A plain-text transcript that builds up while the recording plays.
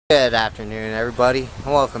Good afternoon, everybody,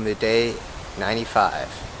 and welcome to day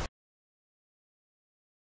 95.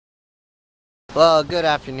 Well, good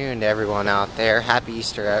afternoon to everyone out there. Happy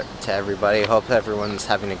Easter to everybody. Hope everyone's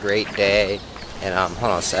having a great day. And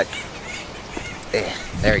hold on a sec.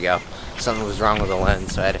 There we go. Something was wrong with the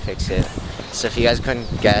lens, so I had to fix it. So if you guys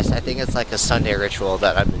couldn't guess, I think it's like a Sunday ritual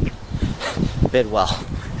that I'm in Bidwell.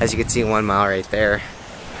 As you can see, 1 mile right there.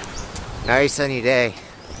 Nice sunny day.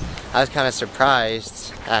 I was kind of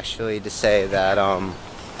surprised, actually, to say that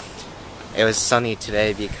it was sunny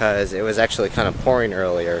today because it was actually kind of pouring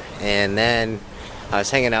earlier. And then I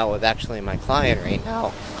was hanging out with actually my client right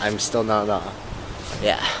now. I'm still not,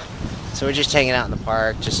 yeah. So we're just hanging out in the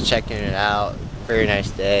park, just checking it out. Very nice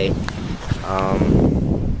day.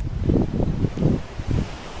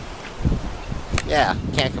 Yeah,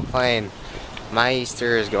 can't complain. My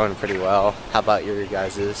Easter is going pretty well. How about your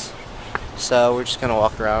guys's? So we're just gonna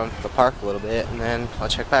walk around the park a little bit, and then I'll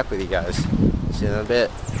check back with you guys. See you in a bit.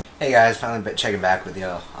 Hey guys, finally checking back with you.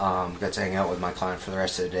 Got to hang out with my client for the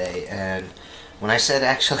rest of the day, and when I said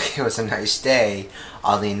actually it was a nice day,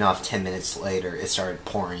 oddly enough, 10 minutes later it started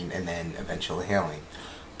pouring and then eventually hailing.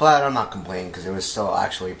 But I'm not complaining because it was still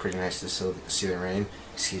actually pretty nice to see the rain.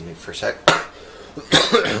 Excuse me for a sec.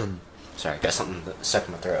 Sorry, got something stuck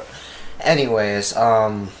in my throat. Anyways,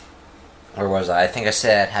 where was I? I think I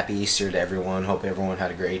said Happy Easter to everyone. Hope everyone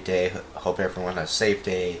had a great day. Hope everyone had a safe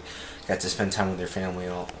day. Got to spend time with their family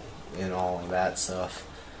and all of that stuff.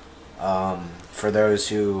 For those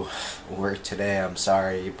who worked today, I'm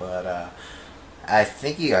sorry, but I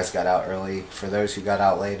think you guys got out early. For those who got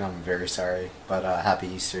out late, I'm very sorry. But Happy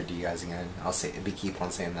Easter to you guys again. I'll keep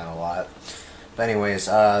on saying that a lot. But anyways,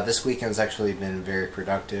 this weekend's actually been very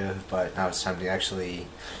productive. But now it's time to actually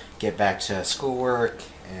get back to schoolwork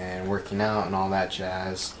and working out and all that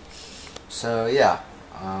jazz. So yeah,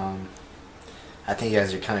 I think you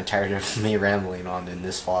guys are kind of tired of me rambling on in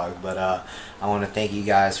this vlog, but I want to thank you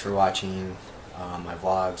guys for watching my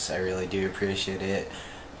vlogs. I really do appreciate it.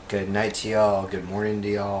 Good night to y'all, good morning to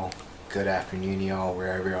y'all, good afternoon to y'all,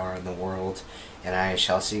 wherever you are in the world, and I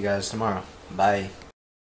shall see you guys tomorrow. Bye.